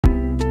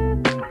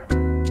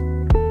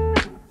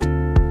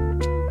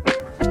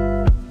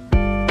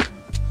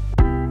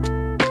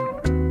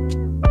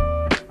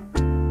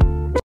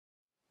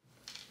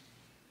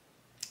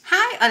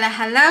Hola,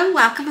 hello,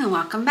 welcome and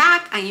welcome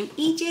back. I am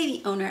EJ,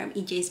 the owner of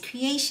EJ's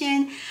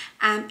Creation,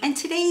 and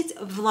today's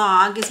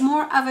vlog is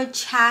more of a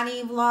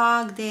chatty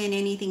vlog than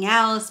anything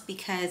else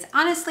because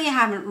honestly I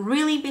haven't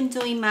really been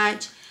doing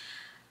much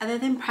other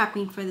than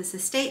prepping for this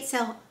estate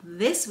sale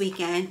this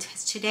weekend.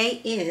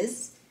 Today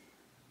is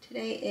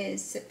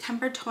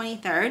September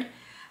 23rd,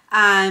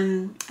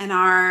 and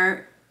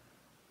our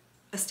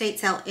estate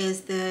sale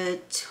is the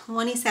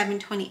 27,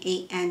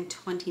 28, and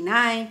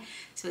 29.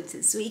 So it's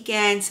this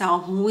weekend. So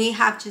we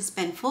have just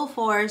been full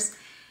force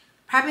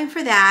prepping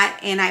for that.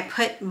 And I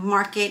put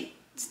market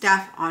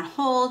stuff on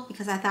hold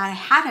because I thought I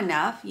had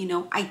enough. You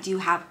know, I do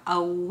have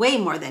a way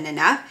more than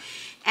enough.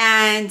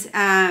 And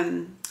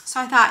so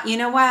I thought, you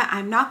know what?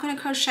 I'm not going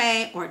to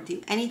crochet or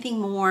do anything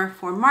more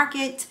for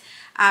market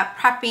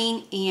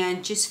prepping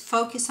and just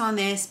focus on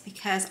this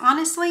because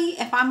honestly,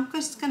 if I'm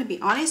just going to be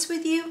honest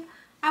with you,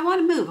 I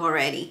want to move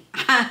already.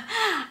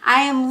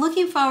 I am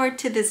looking forward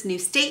to this new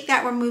state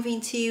that we're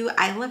moving to.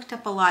 I looked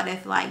up a lot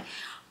of like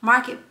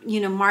market,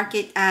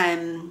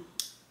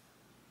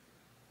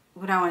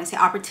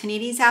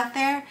 opportunities out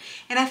there.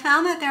 And I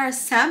found that there are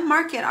some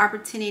market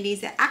opportunities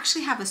that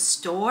actually have a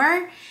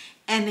store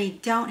and they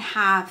don't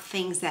have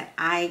things that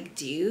I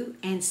do.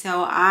 And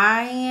so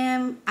I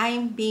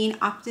am being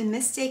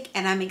optimistic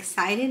and I'm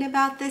excited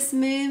about this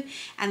move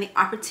and the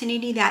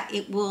opportunity that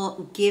it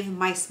will give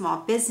my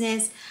small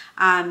business.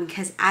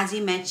 Because as I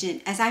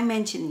mentioned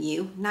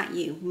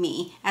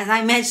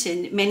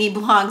many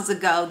blogs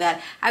ago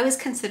that I was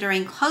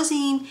considering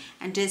closing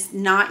and just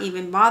not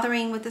even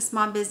bothering with the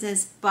small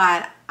business.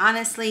 But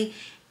honestly,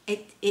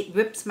 it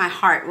rips my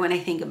heart when I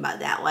think about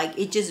that. Like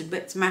it just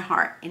rips my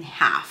heart in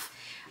half.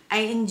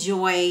 I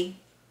enjoy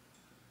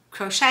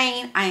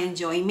crocheting, I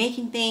enjoy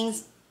making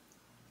things,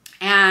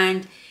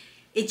 and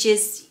I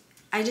just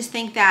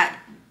think that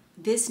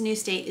this new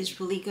state is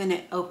really going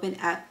to open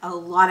up a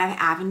lot of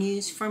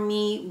avenues for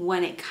me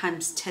when it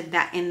comes to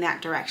that, in that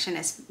direction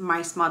as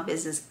my small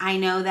business. I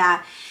know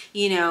that,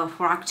 you know,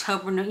 for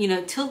October, you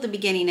know, till the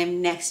beginning of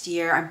next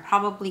year, I'm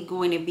probably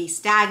going to be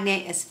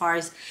stagnant as far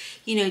as,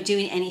 you know,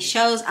 doing any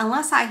shows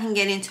unless I can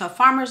get into a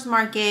farmer's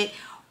market.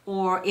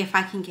 Or if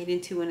I can get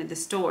into one of the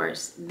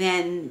stores,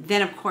 then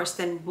of course,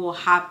 then we'll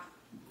have,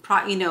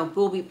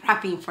 we'll be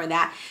prepping for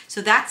that.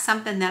 So that's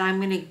something that I'm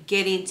going to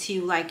get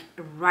into like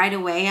right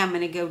away. I'm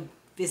going to go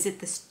visit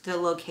the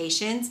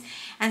locations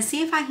and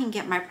see if I can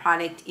get my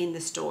product in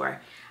the store.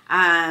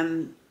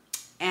 And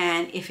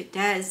if it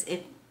does,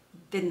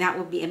 then that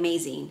will be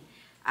amazing.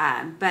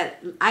 But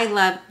I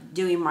love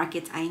doing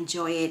markets. I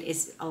enjoy it.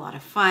 It's a lot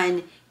of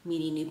fun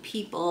meeting new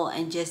people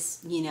and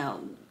just, you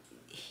know,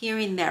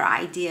 hearing their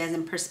ideas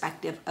and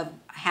perspective of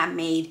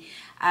handmade,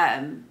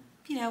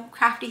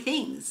 crafty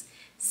things.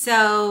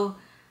 So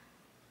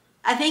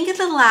I think in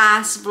the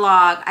last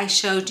vlog I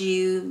showed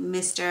you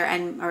Mr.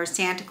 and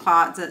Santa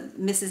Claus,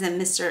 Mrs. and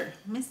Mr.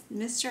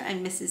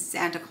 and Mrs.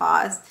 Santa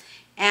Claus,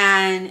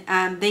 and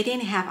they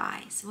didn't have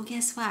eyes. Well,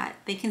 guess what?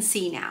 They can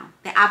see now.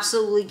 They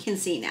absolutely can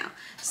see now.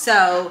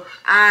 So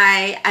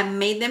I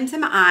made them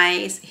some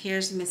eyes.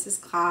 Here's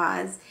Mrs.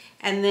 Claus.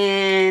 And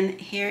then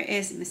here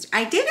is Mr.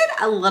 I did it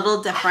a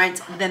little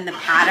different than the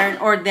pattern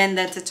or than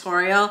the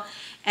tutorial.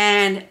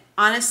 And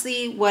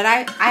honestly, what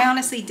I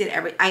honestly did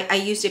I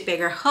used a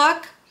bigger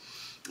hook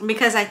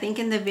because I think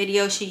in the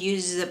video she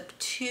uses a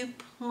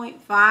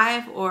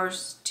 2.5 or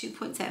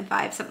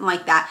 2.75, something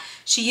like that.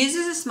 She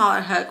uses a smaller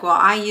hook while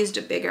I used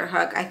a bigger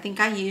hook. I think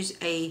I used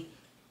a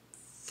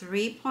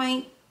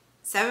 3.75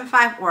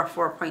 or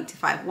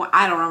 4.25.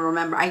 I don't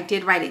remember. I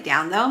did write it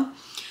down though.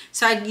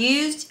 So I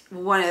used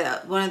one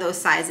of those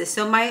sizes.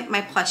 So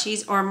my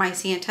plushies or my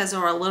Santas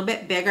are a little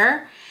bit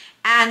bigger,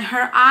 and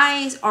her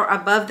eyes are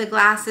above the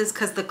glasses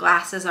because the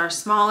glasses are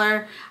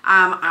smaller.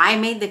 I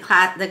made the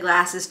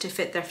glasses to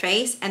fit their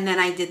face, and then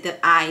I did the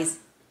eyes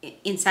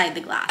inside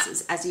the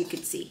glasses, as you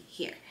can see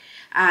here.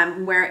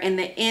 Where in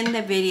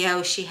the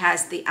video she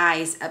has the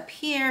eyes up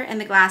here,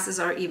 and the glasses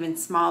are even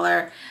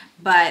smaller.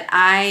 But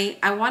I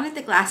wanted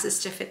the glasses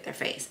to fit their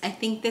face. I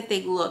think that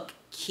they look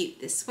cute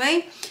this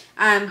way.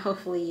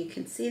 Hopefully you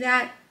can see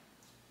that.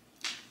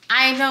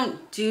 I'm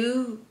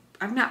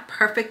not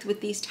perfect with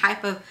these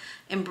type of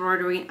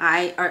embroidered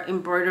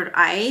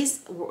eyes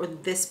or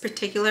this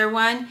particular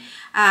one,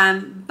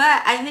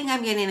 but I think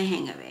I'm getting the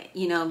hang of it.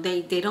 You know,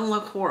 they don't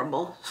look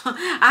horrible.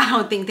 I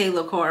don't think they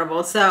look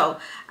horrible. So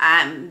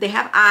they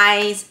have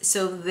eyes,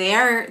 so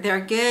they're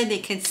good. They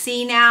can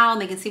see now.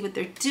 They can see what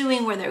they're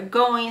doing, where they're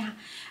going.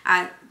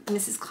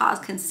 Mrs. Claus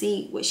can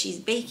see what she's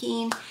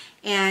baking.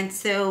 And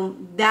so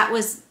that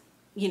was,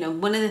 you know,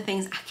 one of the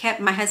things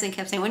my husband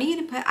kept saying, when are you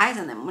going to put eyes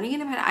on them? When are you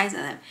going to put eyes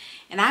on them?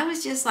 And I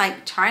was just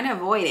like trying to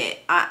avoid it.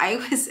 I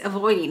was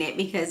avoiding it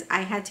because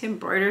I had to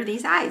embroider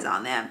these eyes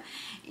on them.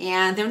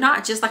 And they're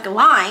not just like a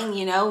line,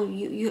 you know,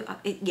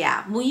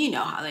 yeah, well, you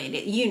know how they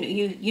did.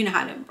 You know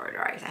how to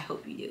embroider eyes. I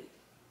hope you do.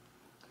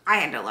 I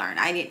had to learn.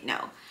 I didn't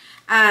know.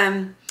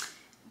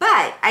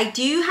 But I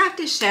do have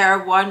to share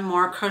one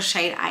more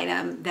crocheted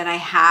item that I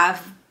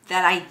have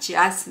that I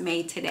just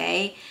made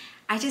today.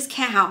 I just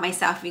can't help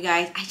myself, you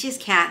guys. I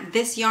just can't.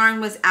 This yarn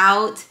was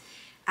out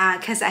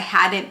because I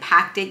hadn't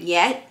packed it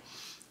yet.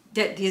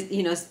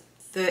 You know,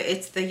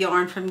 it's the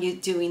yarn from you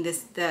doing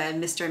this, the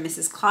Mr. and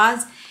Mrs.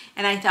 Claus.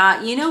 And I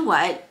thought, you know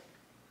what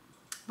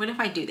if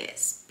I do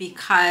this?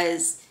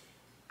 Because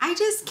I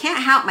just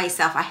can't help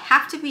myself. I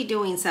have to be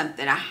doing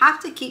something. I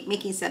have to keep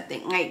making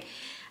something. Like,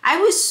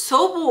 I was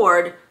so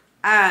bored,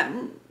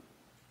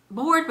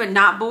 bored but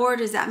not bored.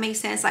 Does that make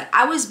sense? Like,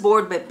 I was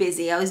bored but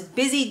busy. I was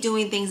busy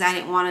doing things I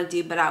didn't want to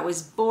do, but I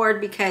was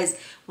bored because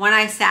when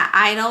I sat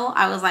idle,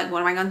 I was like,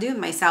 what am I going to do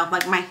with myself?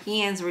 Like, my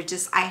hands were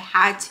just, I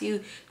had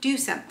to do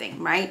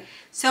something, right?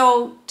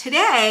 So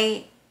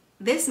today,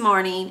 this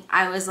morning,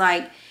 I was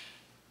like,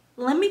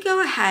 let me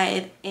go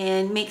ahead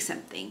and make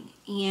something.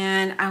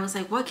 And I was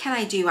like, what can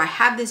I do? I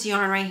have this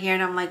yarn right here,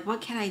 and I'm like,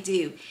 what can I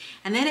do?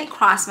 And then it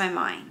crossed my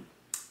mind.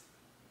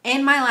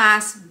 In my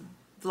last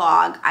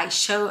vlog,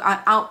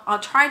 I'll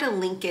try to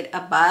link it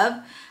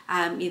above,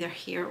 either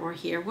here or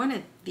here, one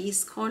of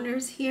these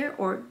corners here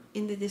or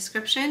in the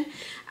description.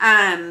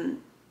 I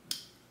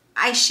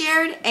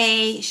shared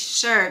a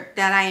shirt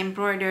that I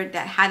embroidered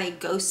that had a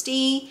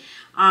ghosty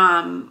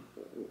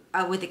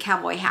with a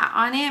cowboy hat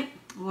on it.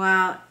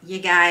 Well, you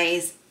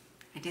guys,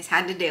 I just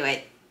had to do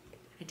it.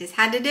 I just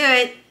had to do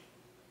it.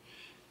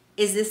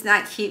 Is this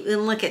not cute?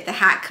 And look at the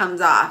hat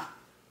comes off.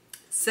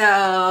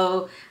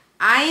 So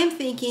I am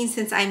thinking,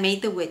 since I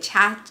made the witch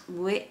hats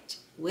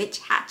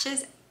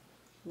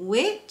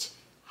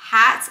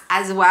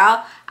as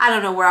well. I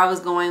don't know where I was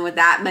going with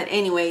that, but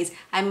anyways,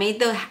 I made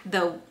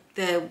the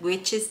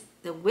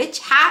witch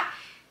hat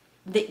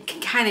that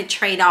can kind of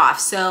trade off.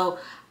 So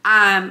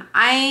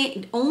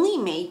I only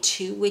made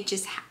 2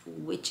 witches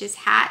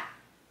hat.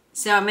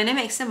 So I'm gonna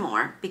make some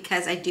more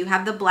because I do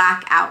have the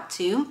black out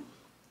too.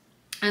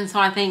 And so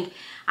I think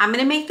I'm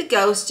gonna make the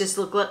ghost just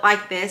look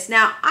like this.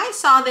 Now, I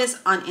saw this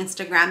on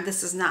Instagram.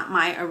 This is not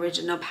my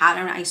original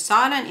pattern. I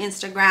saw it on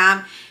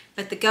Instagram,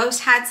 but the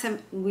ghost had some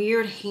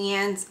weird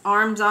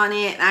arms on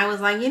it. And I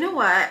was like, you know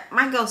what?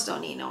 My ghosts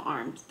don't need no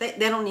arms. They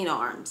don't need no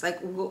arms. Like,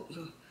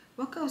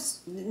 what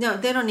ghost? No,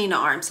 they don't need no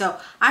arms. So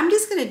I'm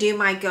just gonna do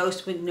my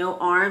ghost with no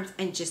arms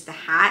and just the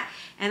hat.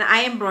 And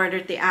I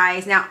embroidered the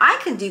eyes. Now, I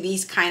can do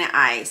these kind of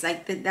eyes.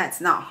 Like, that's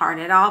not hard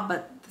at all,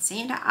 but the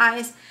Santa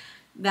eyes,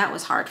 that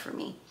was hard for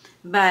me.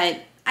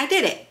 But I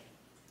did it.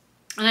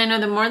 And I know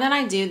the more that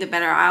I do, the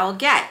better I'll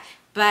get.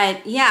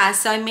 But yeah,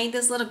 so I made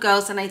this little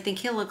ghost, and I think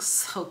he looks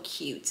so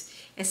cute,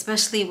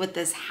 especially with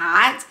this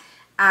hat.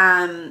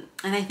 And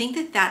I think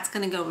that that's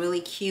going to go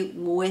really cute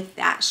with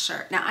that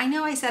shirt. Now, I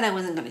know I said I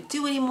wasn't going to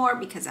do anymore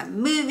because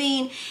I'm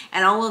moving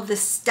and all of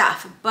this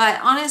stuff. But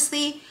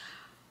honestly,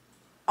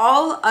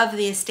 all of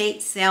the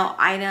estate sale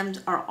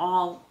items are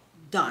all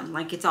done.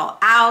 Like, it's all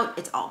out.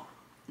 It's all,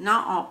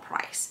 not all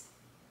price.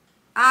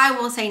 I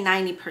will say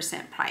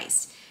 90%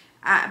 price.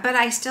 But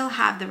I still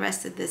have the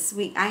rest of this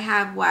week. I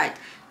have what?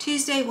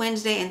 Tuesday,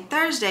 Wednesday, and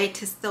Thursday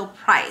to still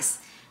price,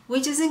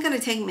 which isn't going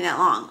to take me that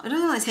long. It'll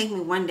only take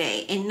me one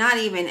day and not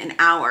even an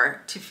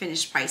hour to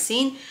finish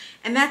pricing.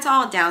 And that's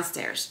all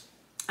downstairs.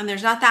 And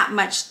there's not that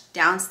much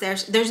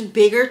downstairs. There's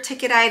bigger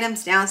ticket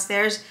items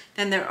downstairs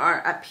than there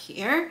are up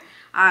here.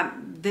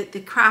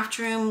 The craft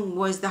room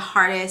was the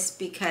hardest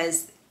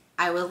because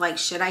I was like,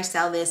 should I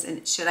sell this?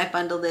 And should I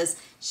bundle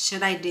this?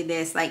 Should I do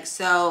this? Like,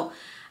 so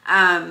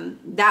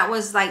that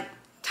was like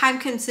time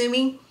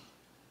consuming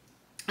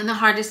and the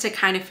hardest to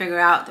kind of figure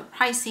out the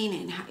pricing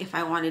and if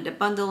I wanted to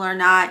bundle or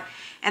not.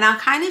 And I'll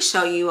kind of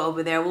show you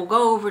over there. We'll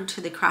go over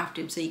to the craft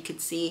room so you could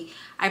see.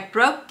 I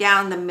broke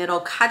down the middle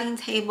cutting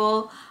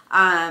table,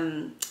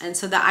 and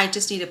so that I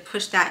just need to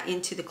push that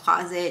into the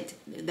closet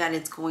that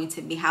it's going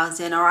to be housed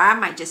in, or I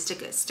might just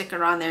stick a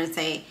sticker on there and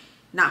say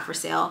not for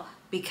sale,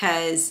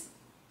 because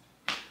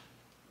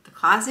the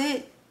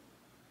closet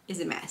is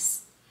a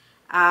mess.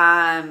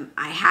 I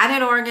had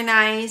it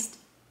organized,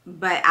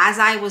 but as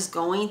I was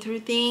going through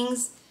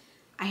things,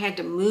 I had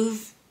to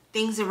move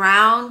things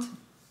around.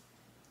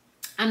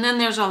 And then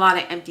there's a lot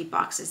of empty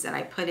boxes that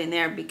I put in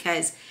there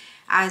because,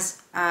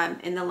 as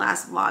in the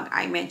last vlog,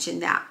 I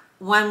mentioned that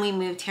when we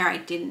moved here, I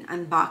didn't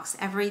unbox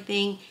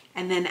everything.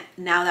 And then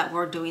now that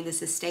we're doing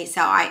this estate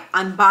sale, I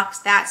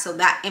unboxed that. So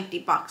that empty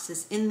box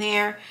is in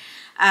there.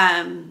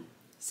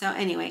 So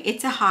anyway,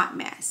 it's a hot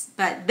mess,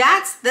 but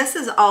this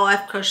is all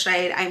I've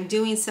crocheted. I'm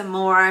doing some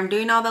more. I'm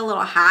doing all the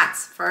little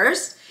hats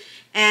first,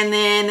 and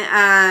then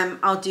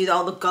I'll do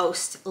all the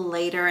ghosts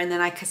later, and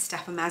then I could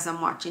stuff them as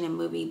I'm watching a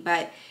movie.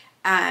 But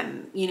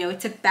you know,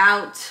 it's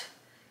about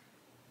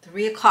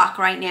 3 o'clock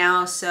right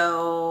now,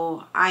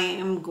 so I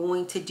am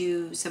going to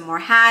do some more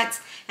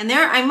hats. And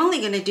there, I'm only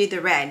going to do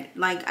the red.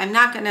 Like, I'm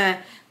not going to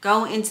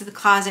go into the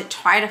closet,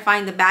 try to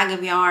find the bag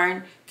of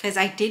yarn, because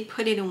I did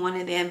put it in one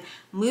of them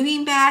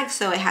moving bags,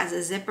 so it has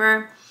a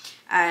zipper,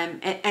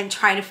 and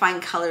try to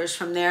find colors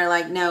from there.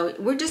 Like, no,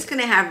 we're just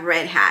going to have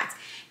red hats.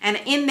 And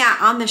in that,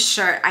 on the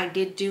shirt, I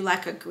did do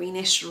like a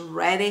greenish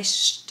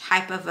reddish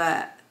type of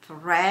a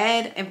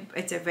thread.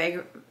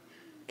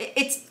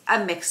 It's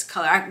a mixed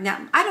color.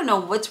 Now, I don't know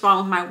what's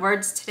wrong with my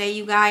words today,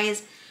 you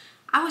guys.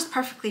 I was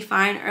perfectly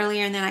fine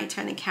earlier, and then I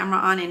turned the camera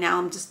on and now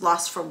I'm just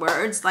lost for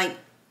words. Like,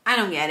 I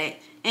don't get it.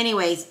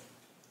 Anyways,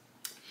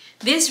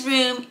 this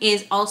room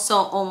is also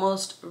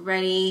almost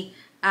ready.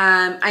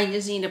 I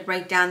just need to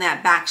break down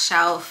that back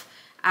shelf.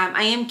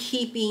 I am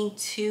keeping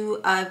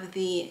 2 of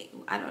the,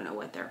 I don't know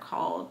what they're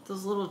called,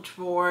 those little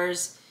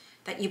drawers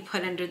that you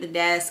put under the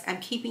desk. I'm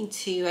keeping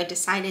 2. I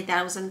decided that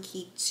I was going to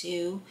keep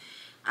 2.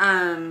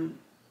 And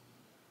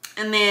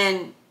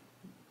then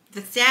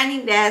the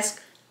standing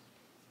desk,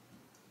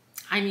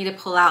 I need to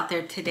pull out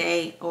there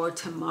today or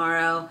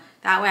tomorrow.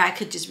 That way I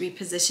could just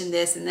reposition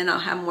this, and then I'll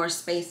have more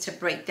space to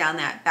break down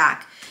that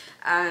back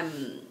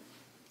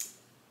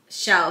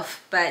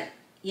shelf. But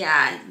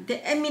yeah,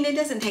 I mean, it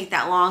doesn't take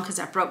that long because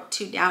I broke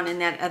 2 down in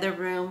that other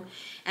room,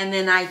 and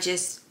then I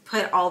just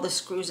put all the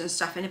screws and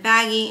stuff in a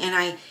baggie and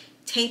I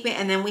tape it,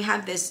 and then we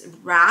have this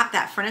wrap,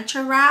 that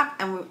furniture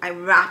wrap, and I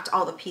wrapped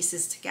all the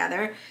pieces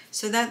together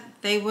so that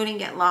they wouldn't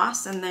get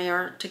lost and they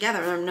are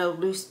together. There are no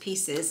loose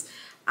pieces.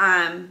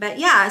 But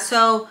yeah,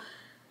 so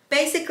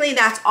basically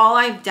that's all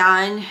I've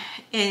done.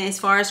 And as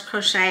far as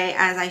crochet,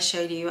 as I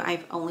showed you,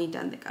 I've only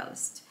done the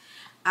ghost.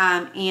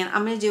 And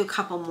I'm going to do a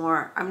couple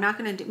more. I'm not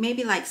going to do,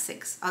 maybe like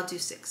 6. I'll do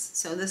 6.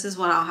 So this is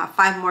one. I'll have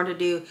 5 more to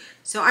do.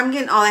 So I'm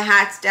getting all the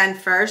hats done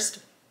first.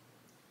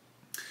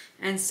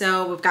 And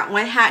so we've got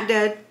 1 hat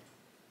done.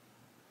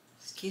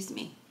 Excuse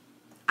me.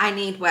 I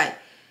need what?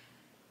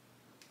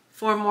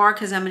 4 more,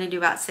 because I'm going to do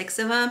about 6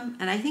 of them.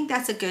 And I think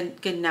that's a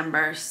good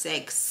number,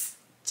 6.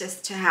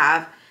 Just to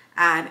have,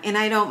 and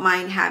I don't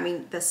mind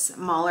having the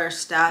smaller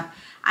stuff.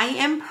 I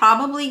am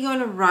probably going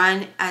to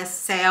run a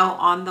sale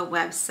on the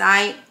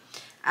website.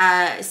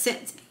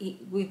 Since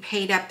we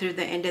paid up through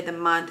the end of the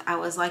month, I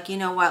was like, you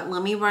know what,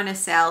 let me run a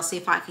sale, see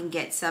if I can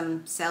get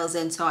some sales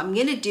in. So I'm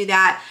going to do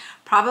that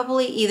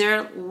probably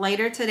either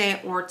later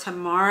today or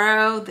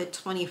tomorrow, the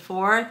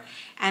 24th.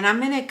 And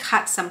I'm going to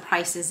cut some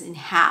prices in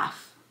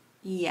half.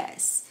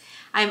 Yes.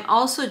 I'm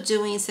also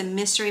doing some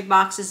mystery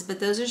boxes, but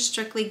those are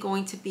strictly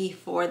going to be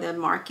for the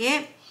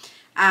market.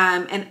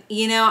 And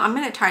you know, I'm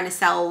going to try to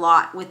sell a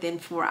lot within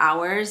 4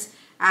 hours.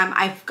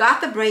 I've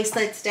got the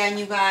bracelets done,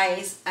 you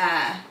guys.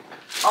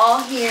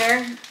 All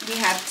here. We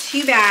have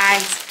 2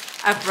 bags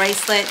of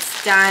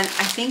bracelets done.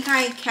 I think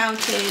I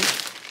counted,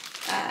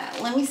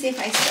 let me see if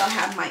I still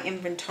have my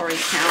inventory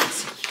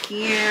counts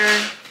here.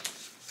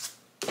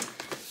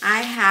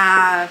 I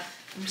have,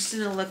 I'm just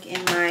going to look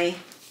in my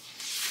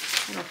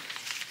little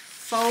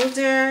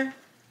folder.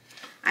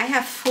 I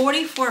have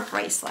 44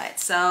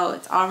 bracelets, so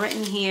it's all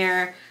written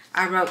here.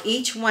 I wrote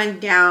each one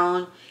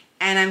down,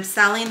 and I'm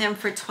selling them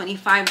for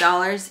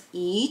 $25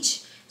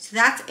 each. So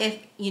that's if,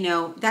 you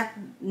know, that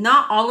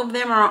not all of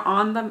them are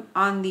on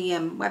the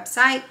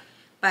website,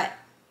 but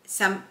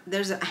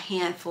there's a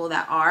handful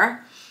that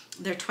are.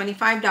 They're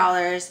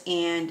 $25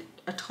 and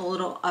a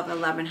total of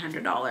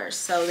 $1,100.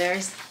 So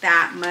there's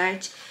that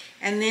much.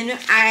 And then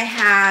I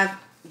have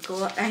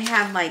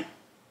like,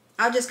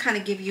 I'll just kind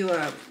of give you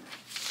a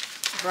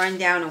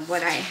rundown of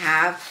what I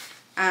have.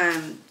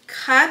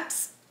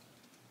 Cups.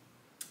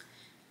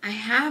 I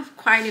have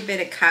quite a bit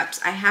of cups.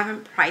 I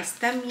haven't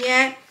priced them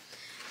yet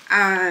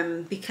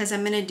because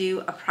I'm going to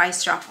do a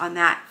price drop on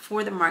that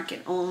for the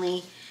market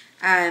only.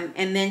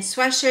 And then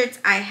sweatshirts,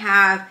 I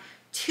have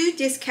 2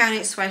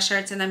 discounted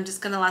sweatshirts, and I'm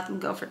just going to let them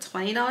go for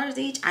 $20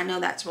 each. I know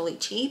that's really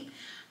cheap,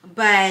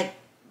 but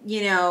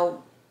you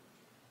know,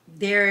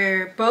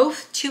 they're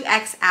both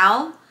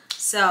 2XL.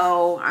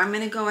 So I'm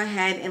going to go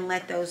ahead and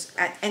let those,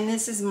 and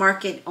this is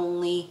market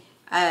only,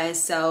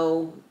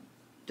 so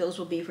those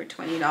will be for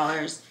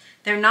 $20.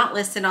 They're not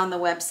listed on the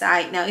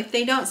website. Now, if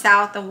they don't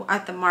sell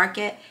at the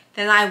market,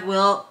 then I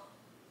will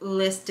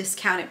list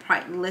discounted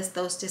price, list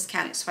those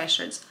discounted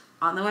sweatshirts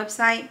on the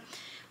website.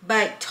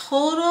 But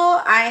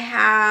total, I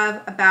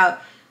have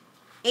about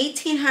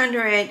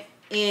 $1,800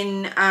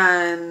 in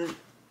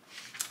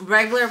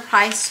regular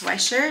price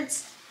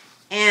sweatshirts,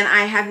 and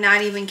I have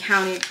not even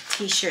counted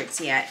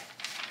t-shirts yet,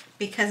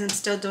 because I'm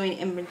still doing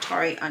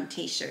inventory on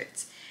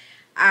t-shirts.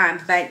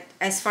 But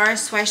as far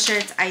as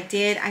sweatshirts, I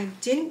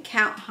didn't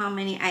count how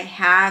many I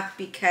have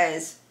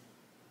because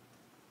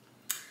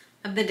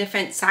of the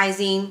different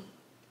sizing,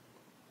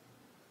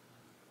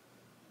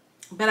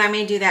 but I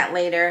may do that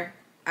later.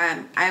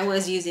 I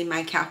was using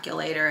my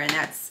calculator, and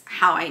that's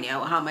how I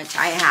know how much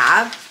I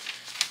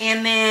have.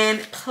 And then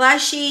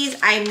plushies,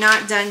 I'm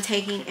not done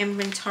taking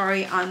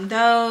inventory on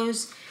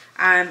those.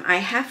 I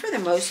have for the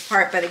most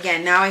part, but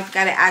again, now I've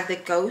got to add the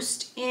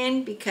ghost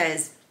in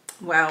because,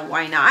 well,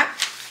 why not?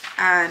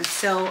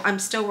 So I'm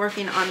still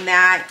working on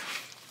that,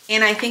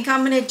 and I think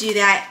I'm going to do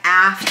that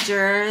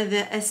after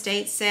the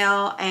estate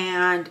sale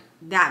and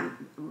that,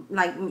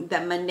 like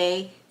that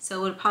Monday. So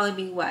it would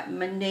probably be what,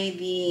 Monday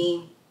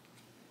the,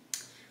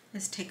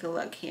 let's take a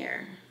look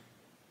here.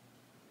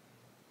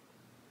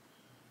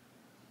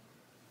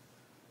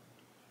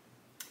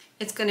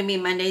 It's going to be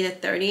Monday the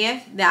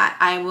 30th that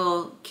I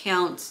will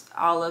count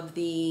all of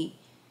the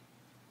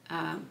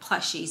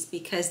plushies,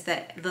 because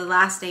the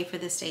last day for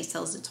the estate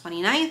sale is the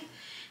 29th.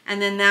 And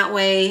then that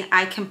way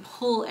I can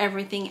pull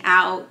everything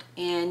out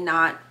and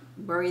not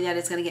worry that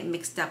it's going to get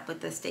mixed up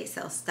with the estate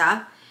sale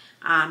stuff.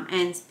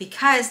 And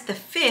because the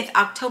 5th,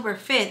 October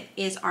 5th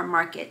is our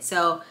market.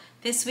 So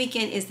this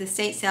weekend is the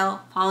estate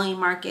sale, following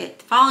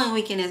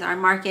weekend is our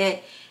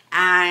market.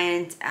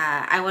 And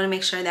I want to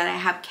make sure that I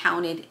have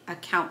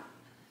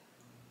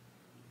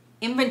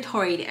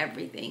inventoried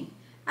everything.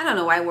 I don't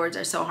know why words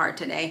are so hard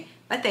today,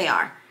 but they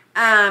are.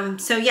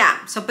 So yeah,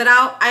 but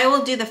I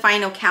will do the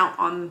final count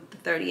on the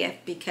 30th,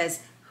 because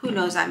who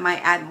knows, I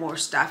might add more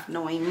stuff,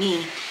 knowing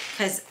me,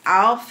 because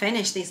I'll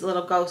finish these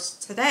little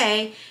ghosts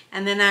today,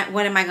 and then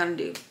what am I going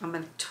to do? I'm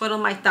going to twiddle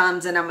my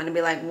thumbs, and I'm going to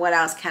be like, what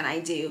else can I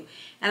do?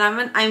 And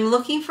I'm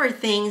looking for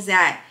things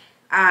that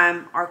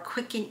are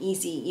quick and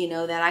easy, you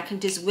know, that I can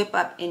just whip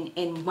up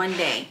in one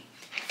day.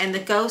 And the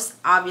ghosts,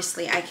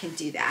 obviously, I can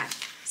do that.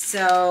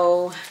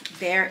 So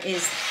there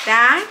is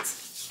that.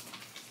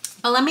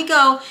 But let me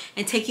go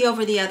and take you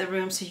over the other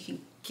room so you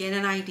can get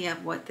an idea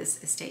of what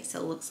this estate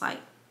sale looks like.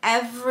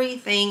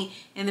 Everything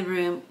in the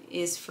room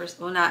is for,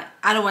 well, not,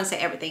 I don't want to say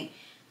everything.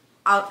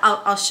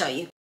 I'll show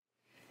you.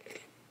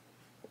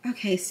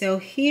 Okay, so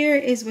here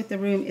is what the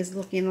room is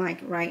looking like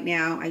right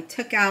now. I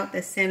took out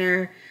the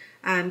center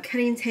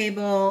cutting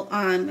table.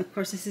 Of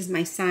course, this is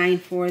my sign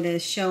for the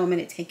show. I'm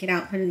going to take it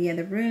out, put it in the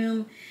other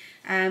room.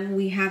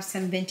 We have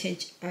some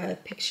vintage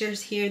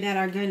pictures here that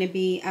are going to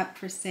be up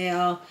for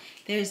sale.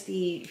 There's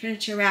the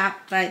furniture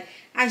wrap, but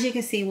as you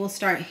can see, we'll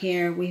start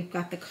here. We've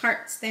got the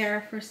carts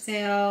there for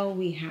sale.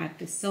 We have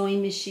the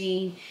sewing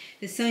machine.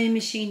 The sewing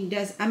machine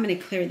does, I'm going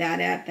to clear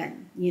that up, that,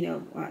 you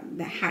know,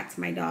 the hat's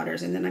my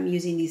daughter's, and then I'm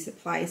using these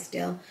supplies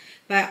still.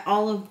 But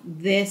all of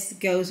this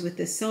goes with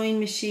the sewing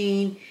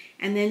machine.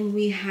 And then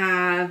we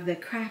have the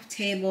craft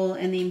table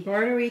and the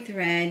embroidery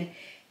thread.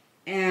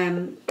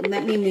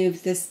 Let me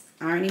move this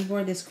ironing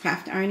board. This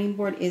craft ironing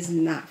board is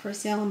not for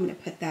sale. I'm going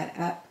to put that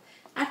up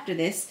after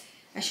this.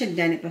 I should have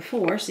done it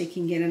before so you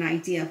can get an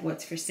idea of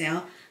what's for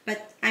sale.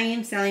 But I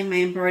am selling my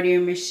embroidery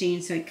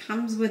machine, so it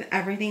comes with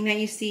everything that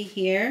you see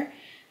here.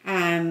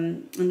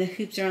 And the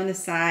hoops are on the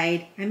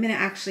side. I'm going to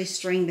actually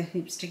string the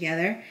hoops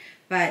together,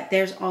 but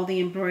there's all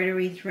the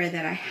embroidery thread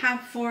that I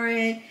have for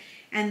it.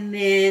 And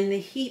then the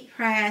heat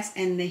press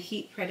and the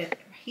heat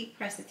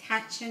press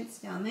attachments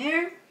down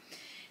there.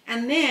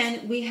 And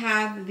then we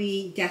have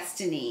the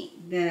Destiny,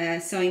 the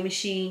sewing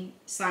machine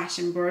 /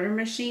 embroidery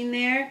machine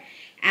there.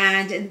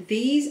 And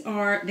these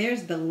are,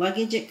 there's the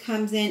luggage it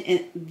comes in,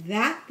 and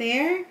that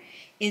there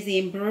is the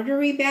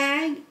embroidery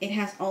bag. It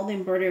has all the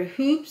embroidery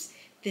hoops,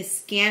 the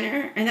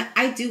scanner. And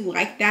I do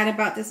like that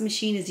about this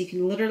machine is you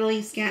can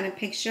literally scan a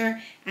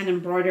picture and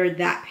embroider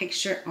that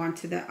picture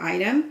onto the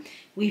item.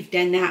 We've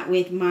done that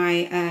with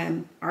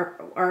my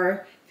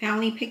our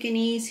family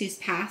Pekingese who's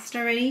passed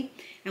already,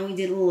 and we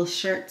did little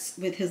shirts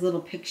with his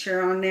little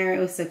picture on there. It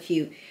was so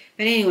cute.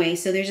 But anyway,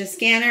 so there's a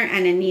scanner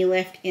and a knee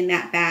lift in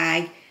that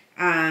bag,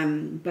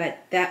 but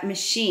that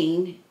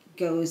machine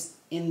goes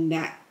in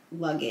that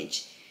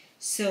luggage.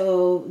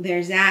 So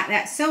there's that.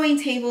 That sewing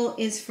table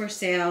is for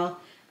sale.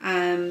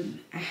 I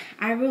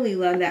really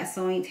love that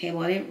sewing table.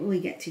 I didn't really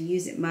get to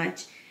use it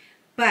much,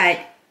 but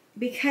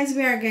because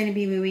we are going to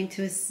be moving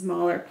to a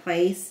smaller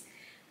place,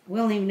 we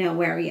don't even know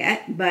where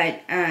yet,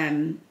 but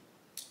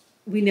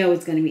we know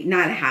it's going to be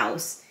not a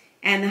house.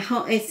 And the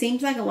home, it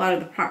seems like a lot of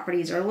the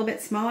properties are a little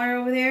bit smaller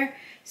over there.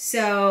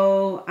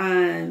 So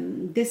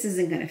this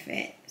isn't going to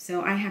fit.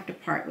 So I have to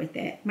part with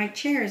it. My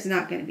chair is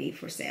not going to be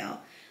for sale.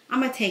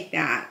 I'm going to take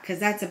that because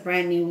that's a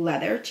brand new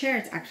leather chair.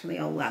 It's actually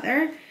all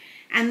leather.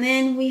 And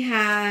then we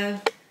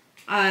have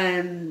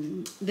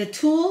the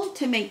tool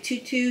to make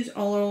tutus.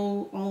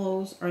 All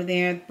those are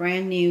there,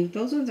 brand new.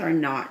 Those ones are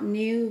not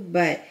new,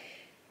 but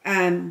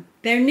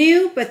they're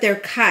new, but they're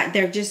cut.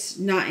 They're just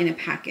not in a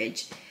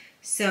package.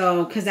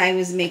 So, because I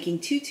was making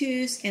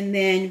tutus, and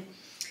then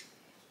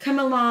come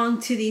along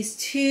to these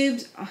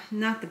tubes. Oh,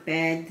 not the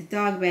bed. The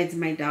dog bed's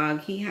my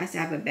dog. He has to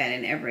have a bed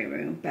in every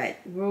room, but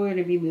we're going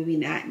to be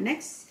moving that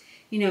next,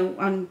 you know,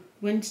 on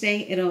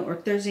Wednesday or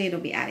Thursday, it'll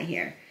be out of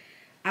here.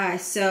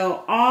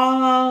 So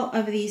all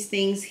of these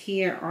things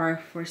here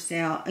are for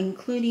sale,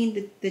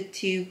 including the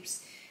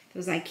tubes,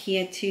 those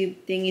IKEA tube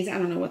thingies. I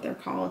don't know what they're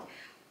called.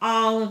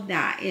 All of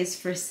that is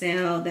for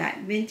sale.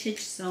 That vintage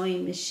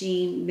sewing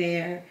machine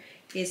there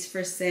is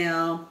for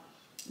sale.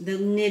 The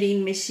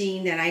knitting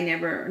machine that I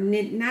never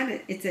knit,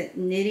 it's a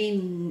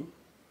knitting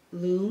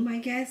loom, I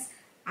guess.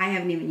 I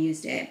haven't even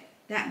used it.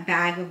 That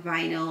bag of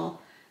vinyl,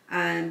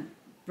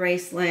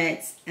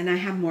 bracelets, and I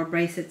have more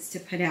bracelets to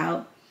put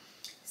out.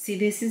 See,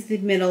 this is the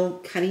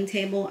middle cutting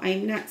table.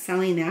 I'm not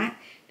selling that.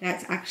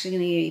 That's actually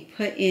going to be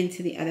put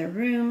into the other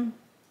room.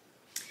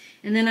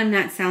 And then I'm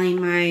not selling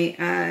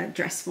my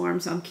dress form,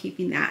 so I'm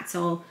keeping that.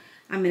 So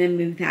I'm going to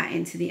move that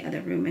into the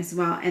other room as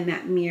well, and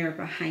that mirror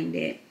behind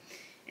it.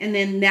 And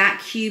then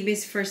that cube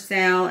is for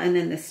sale, and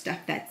then the stuff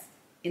that's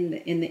in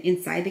the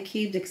inside the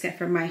cubes, except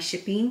for my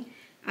shipping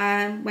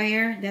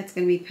wire, that's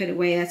going to be put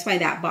away. That's why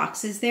that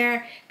box is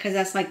there, because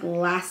that's like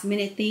last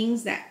minute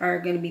things that are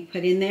going to be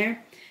put in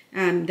there.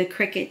 The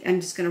Cricut,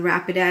 I'm just going to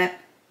wrap it up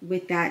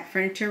with that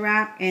furniture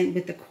wrap and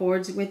with the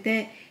cords with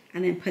it,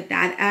 and then put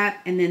that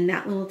up. And then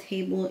that little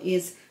table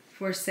is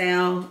for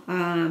sale,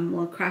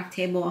 little craft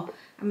table.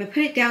 I'm gonna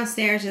put it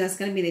downstairs, and that's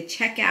gonna be the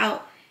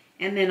checkout.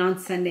 And then on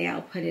Sunday,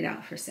 I'll put it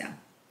out for sale.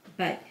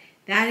 But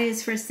that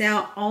is for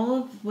sale.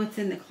 All of what's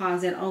in the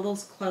closet, all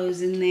those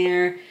clothes in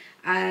there.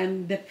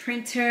 The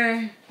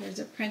printer, there's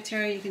a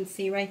printer you can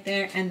see right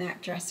there, and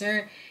that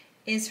dresser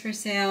is for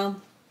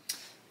sale.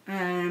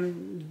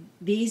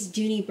 These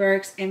Dooney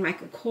Burks and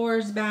Michael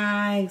Kors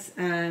bags.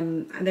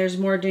 There's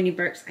more Dooney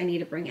Burks I need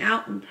to bring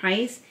out in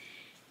price,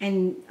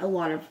 and a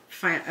lot of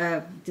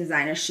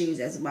designer shoes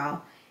as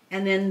well.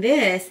 And then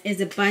this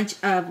is a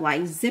bunch of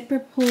like zipper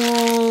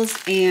pulls,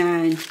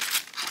 and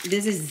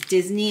this is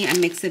Disney, a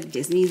mix of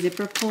Disney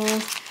zipper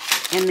pulls,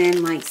 and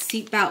then like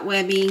seatbelt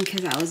webbing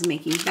because I was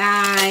making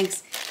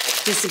bags.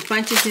 Just a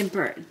bunch of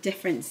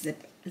different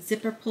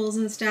zipper pulls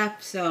and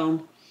stuff.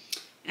 So,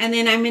 and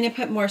then I'm gonna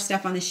put more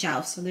stuff on the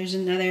shelf. So there's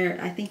another,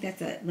 I think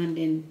that's a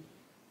London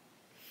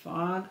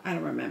Fog. I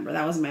don't remember.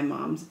 That was my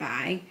mom's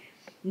bag.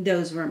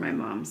 Those were my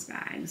mom's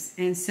bags.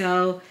 And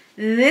so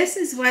this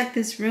is what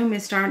this room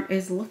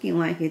is looking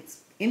like.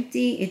 It's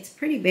empty. It's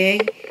pretty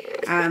big.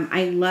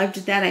 I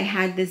loved that I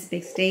had this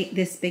big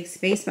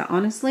space, but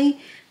honestly,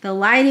 the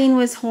lighting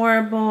was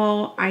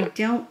horrible. I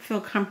don't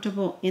feel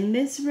comfortable in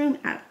this room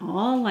at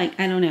all. Like,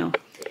 I don't know.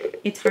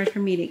 It's hard for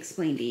me to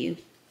explain to you,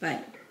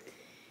 but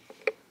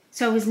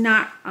so it was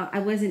not, I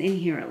wasn't in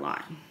here a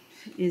lot,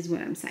 is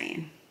what I'm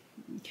saying.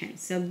 Okay,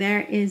 so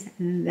there is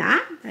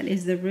that. That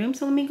is the room.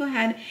 So let me go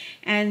ahead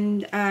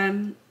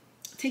and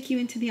take you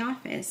into the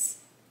office.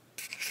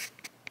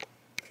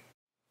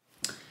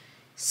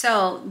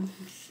 So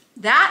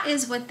that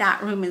is what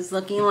that room is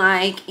looking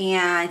like.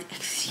 And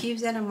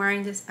excuse that I'm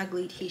wearing this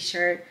ugly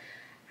t-shirt.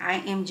 I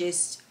am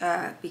just,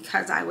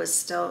 because I was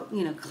still,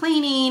 you know,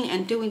 cleaning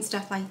and doing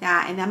stuff like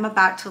that. And I'm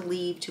about to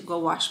leave to go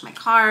wash my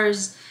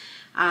cars.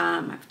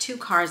 I have two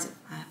cars,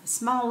 a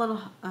small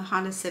little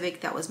Honda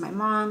Civic that was my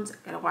mom's. I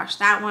gotta wash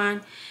that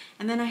one.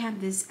 And then I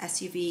have this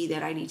SUV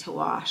that I need to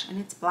wash, and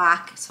it's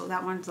black, so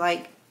that one's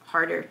like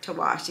harder to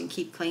wash and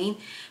keep clean.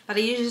 But I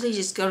usually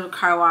just go to the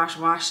car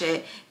wash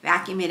it,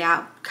 vacuum it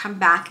out, come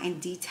back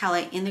and detail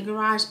it in the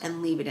garage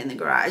and leave it in the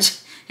garage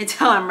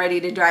until I'm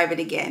ready to drive it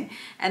again.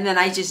 And then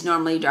I just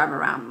normally drive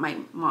around my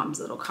mom's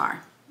little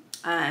car.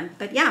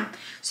 But yeah,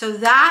 so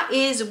that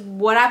is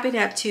what I've been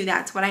up to.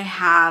 That's what I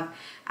have.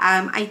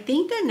 I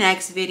think the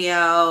next video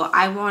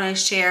I want to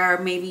share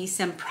maybe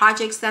some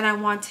projects that I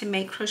want to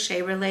make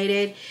crochet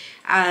related.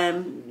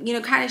 You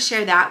know, kind of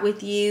share that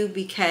with you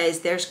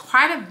because there's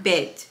quite a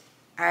bit.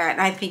 And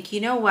I think,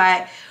 you know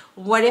what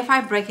if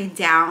I break it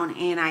down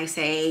and I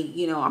say,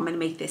 you know, I'm going to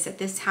make this at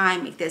this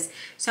time, make this.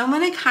 So I'm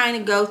going to kind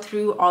of go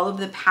through all of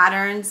the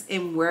patterns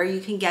and where you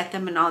can get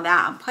them and all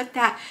that,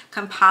 and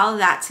compile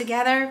that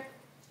together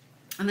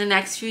in the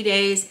next few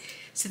days.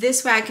 So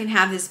this way I can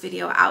have this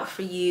video out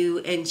for you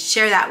and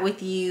share that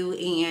with you.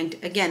 And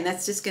again,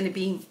 that's just going to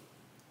be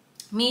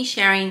me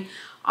sharing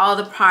all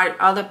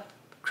the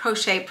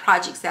crochet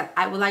projects that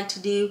I would like to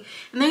do.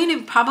 And they're going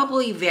to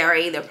probably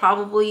vary. They're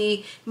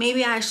probably,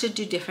 maybe I should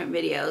do different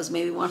videos.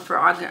 Maybe one for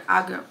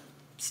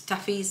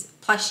stuffies,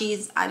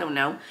 plushies, I don't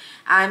know.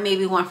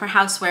 Maybe one for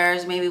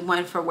housewares, maybe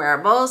one for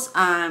wearables,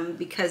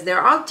 because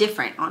they're all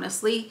different,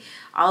 honestly,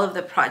 all of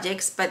the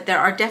projects. But there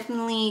are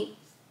definitely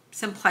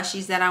some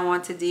plushies that I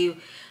want to do.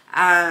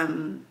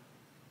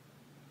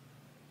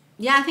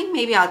 Yeah, I think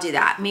maybe I'll do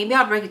that. Maybe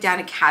I'll break it down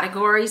to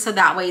categories so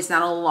that way it's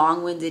not a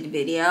long-winded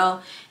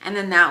video. And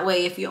then that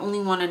way, if you only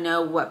want to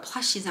know what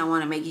plushies I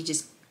want to make, you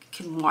just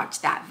can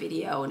watch that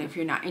video. And if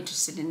you're not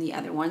interested in the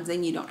other ones,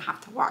 then you don't have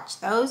to watch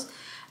those.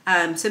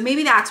 So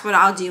maybe that's what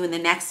I'll do in the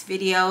next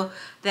video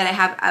that I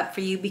have up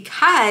for you,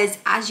 because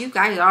as you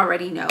guys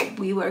already know,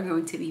 we are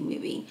going to be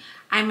moving.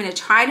 I'm going to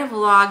try to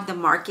vlog the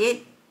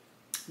market,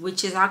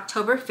 which is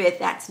October 5th.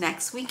 That's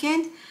next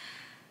weekend.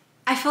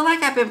 I feel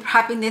like I've been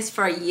prepping this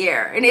for a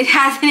year and it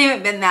hasn't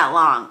even been that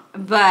long,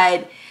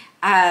 but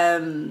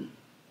I'm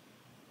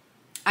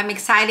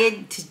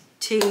excited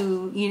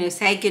to you know,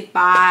 say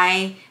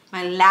goodbye.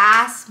 My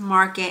last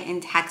market in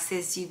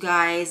Texas, you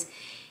guys.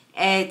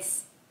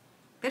 It's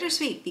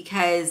bittersweet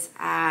because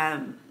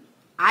I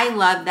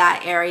love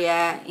that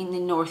area in the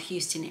North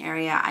Houston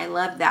area. I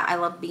love that. I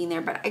love being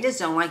there, but I just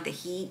don't like the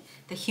heat,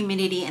 the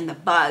humidity, and the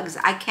bugs.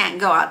 I can't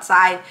go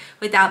outside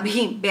without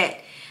being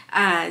bit.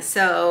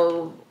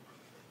 So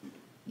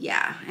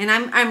yeah, and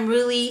I'm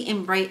really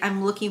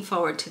I'm looking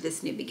forward to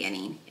this new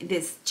beginning,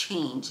 this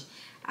change,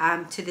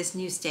 to this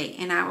new state,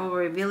 and I will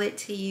reveal it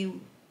to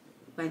you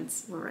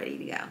once we're ready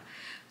to go.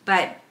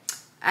 But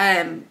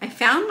I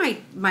found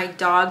my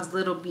dog's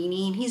little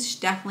beanie, and he's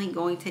definitely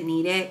going to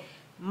need it.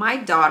 My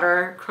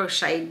daughter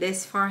crocheted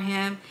this for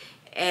him,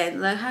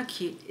 and look how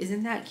cute.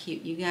 Isn't that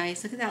cute, you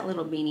guys? Look at that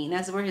little beanie.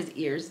 That's where his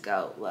ears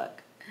go.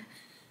 Look.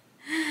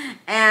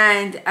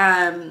 And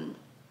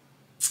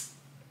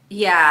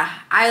yeah,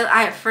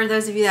 I for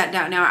those of you that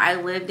don't know, I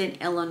lived in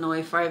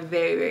Illinois for a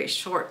very, very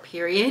short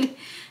period,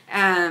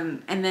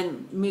 and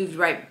then moved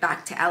right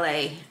back to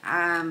LA.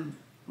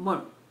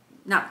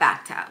 not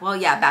back to, well,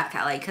 yeah, back to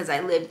LA because I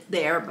lived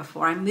there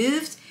before I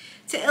moved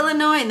to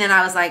Illinois. And then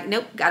I was like,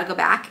 nope, got to go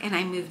back. And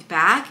I moved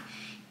back.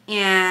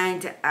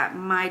 And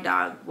my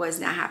dog was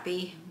not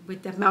happy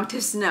with the amount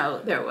of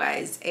snow there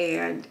was.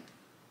 And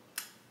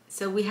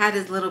so we had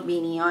his little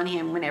beanie on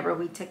him whenever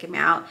we took him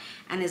out,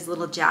 and his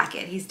little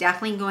jacket. He's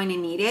definitely going to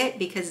need it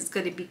because it's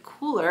going to be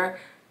cold,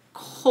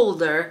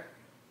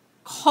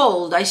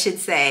 I should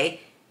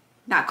say,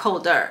 not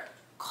colder,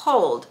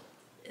 cold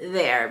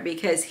there,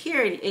 because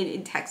here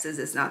in Texas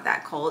it's not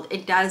that cold.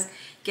 It does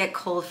get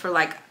cold for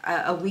like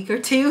a week or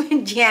two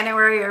in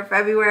January or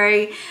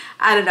February.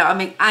 I don't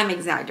know, I'm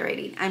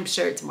exaggerating. I'm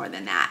sure it's more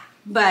than that,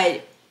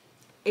 but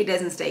it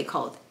doesn't stay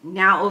cold.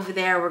 Now over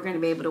there we're going to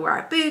be able to wear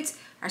our boots,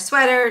 our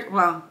sweater.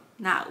 Well,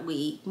 not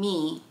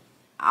me.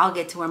 I'll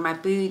get to wear my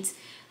boots.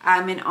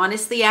 And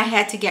honestly, I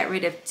had to get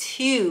rid of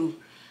two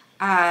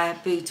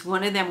boots.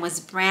 One of them was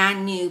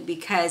brand new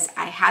because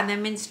I had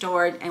them in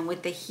storage, and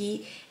with the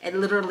heat, it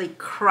literally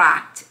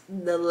cracked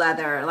the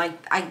leather.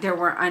 Like they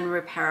were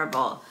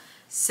unrepairable.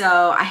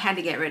 So I had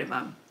to get rid of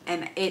them.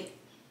 And it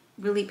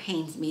really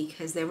pains me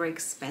because they were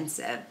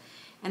expensive.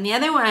 And the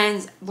other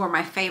ones were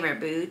my favorite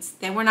boots.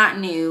 They were not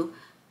new,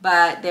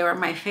 but they were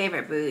my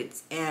favorite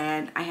boots,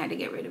 and I had to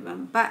get rid of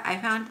them. But I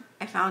found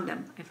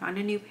them. I found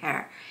a new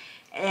pair,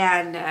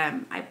 and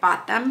I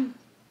bought them,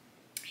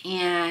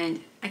 and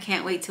I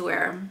can't wait to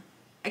wear them.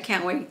 I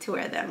can't wait to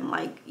wear them.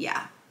 Like,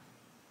 yeah.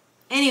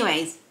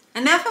 Anyways,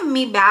 enough of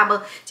me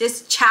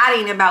just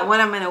chatting about what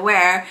I'm gonna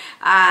wear.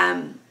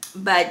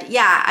 But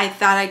yeah, I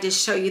thought I'd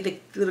just show you the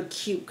little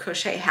cute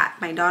crochet hat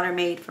my daughter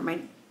made for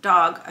my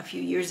dog a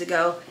few years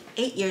ago,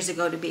 8 years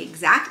ago to be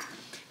exact.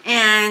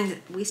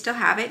 And we still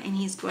have it, and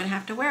he's going to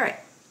have to wear it.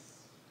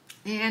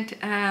 And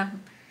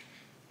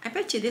I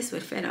bet you this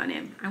would fit on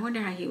him. I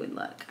wonder how he would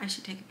look. I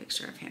should take a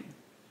picture of him.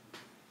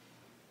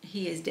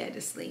 He is dead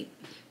asleep.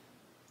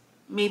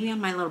 Maybe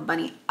on my little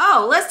bunny.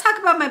 Oh, let's talk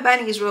about my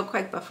bunnies real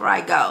quick before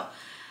I go.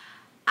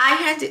 I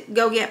had to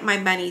go get my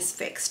bunnies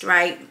fixed,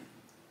 right?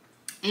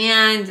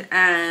 And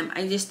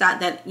I just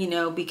thought that, you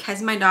know,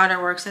 because my daughter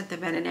works at the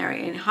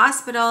veterinarian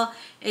hospital,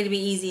 it'd be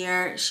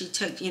easier. She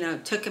took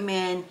him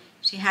in.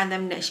 She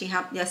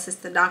helped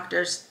assist the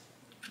doctors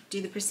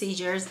do the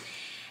procedures.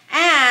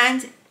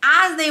 And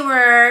as they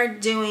were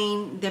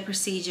doing the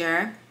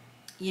procedure,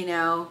 you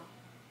know,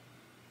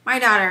 my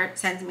daughter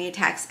sends me a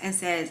text and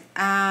says,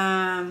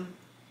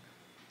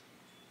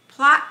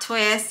 plot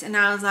twist. And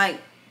I was like,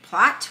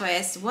 plot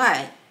twist?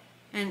 What?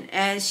 And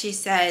as she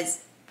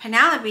says,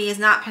 Penelope is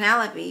not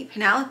Penelope.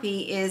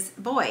 Penelope is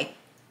boy.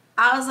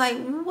 I was like,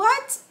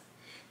 what?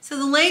 So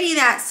the lady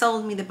that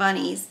sold me the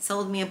bunnies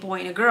sold me a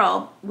boy and a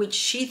girl, which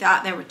she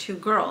thought there were two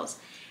girls.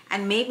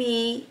 And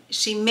maybe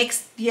she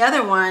mixed the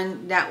other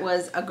one that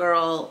was a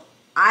girl.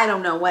 I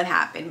don't know what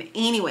happened. But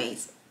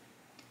anyways,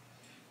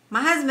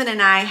 my husband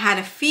and I had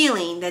a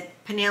feeling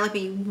that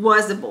Penelope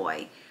was a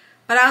boy.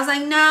 But I was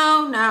like,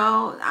 no,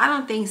 I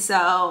don't think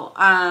so.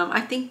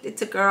 I think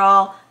it's a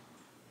girl.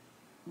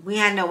 We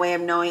had no way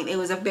of knowing. It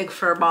was a big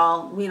fur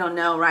ball. We don't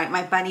know, right?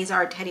 My bunnies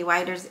are teddy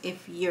whiters,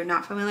 if you're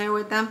not familiar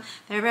with them.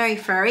 They're very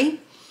furry.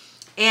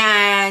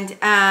 And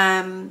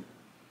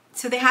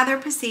so they had their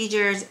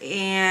procedures,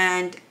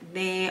 and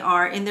they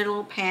are in their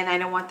little pen. I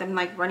don't want them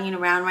like running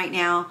around right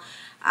now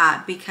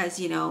because,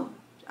 you know,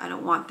 I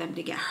don't want them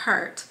to get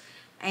hurt.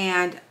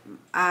 And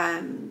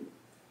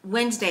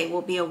Wednesday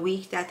will be a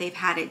week that they've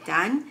had it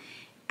done.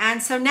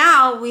 And so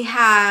now we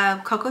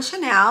have Coco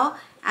Chanel.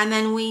 And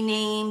then we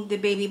named the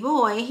baby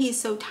boy. He's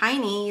so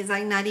tiny. He's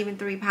like not even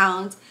 3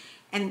 pounds.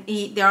 And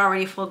they're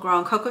already full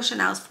grown. Coco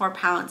Chanel's 4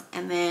 pounds.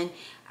 And then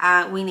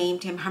we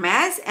named him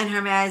Hermes. And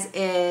Hermes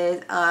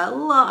is a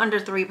little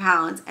under 3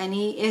 pounds. And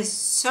he is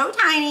so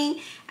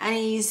tiny. And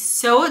he's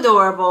so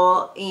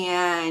adorable.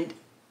 And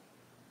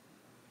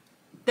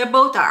they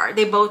both are.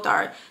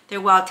 They're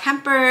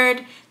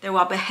well-tempered. They're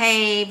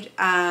well-behaved.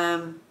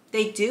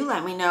 They do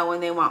let me know when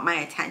they want my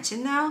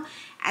attention though.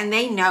 And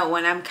they know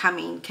when I'm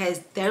coming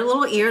because their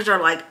little ears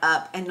are like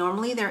up, and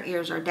normally their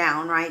ears are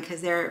down, right? Because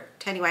they're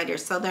teddy white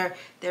ears, so their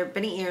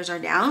bunny ears are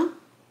down.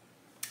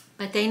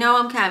 But they know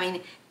I'm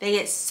coming. They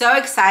get so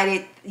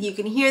excited. You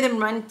can hear them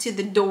run to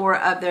the door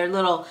of their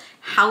little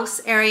house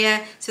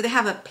area. So they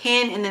have a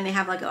pin, and then they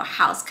have like a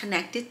house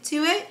connected to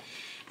it.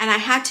 And I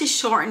had to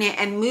shorten it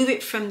and move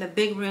it from the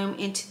big room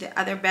into the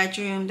other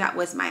bedroom. That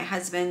was my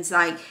husband's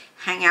like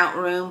hangout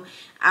room.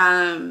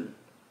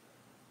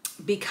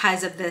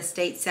 Because of the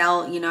estate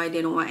sale, you know, I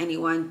didn't want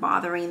anyone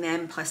bothering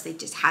them. Plus, they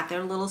just had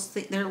their little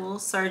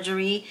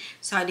surgery,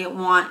 so I didn't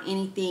want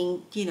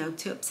anything, you know,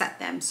 to upset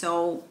them.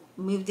 So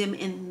moved them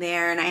in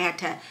there, and I had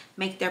to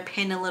make their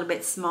pin a little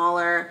bit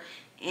smaller.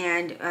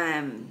 And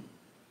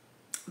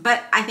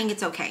but I think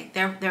it's okay.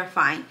 They're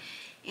fine.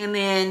 And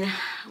then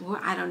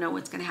I don't know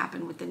what's going to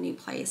happen with the new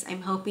place.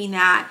 I'm hoping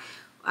that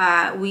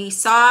we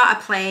saw a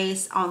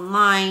place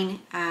online.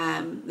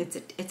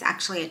 It's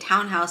actually a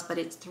townhouse, but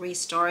it's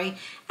 3-story.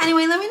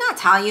 Anyway, let me not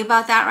tell you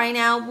about that right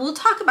now. We'll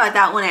talk about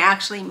that when I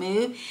actually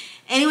move.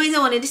 Anyways, I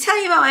wanted to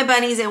tell you about my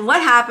bunnies and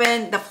what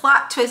happened. The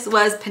plot twist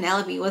was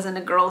Penelope wasn't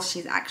a girl,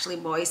 she's actually a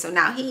boy. So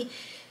now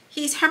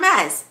he's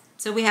Hermes.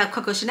 So we have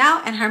Coco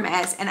Chanel and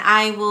Hermes, and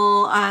I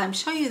will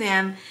show you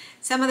them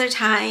some other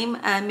time,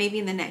 maybe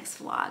in the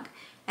next vlog.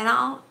 And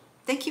I'll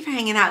thank you for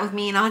hanging out with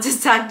me, and I'll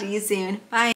just talk to you soon. Bye.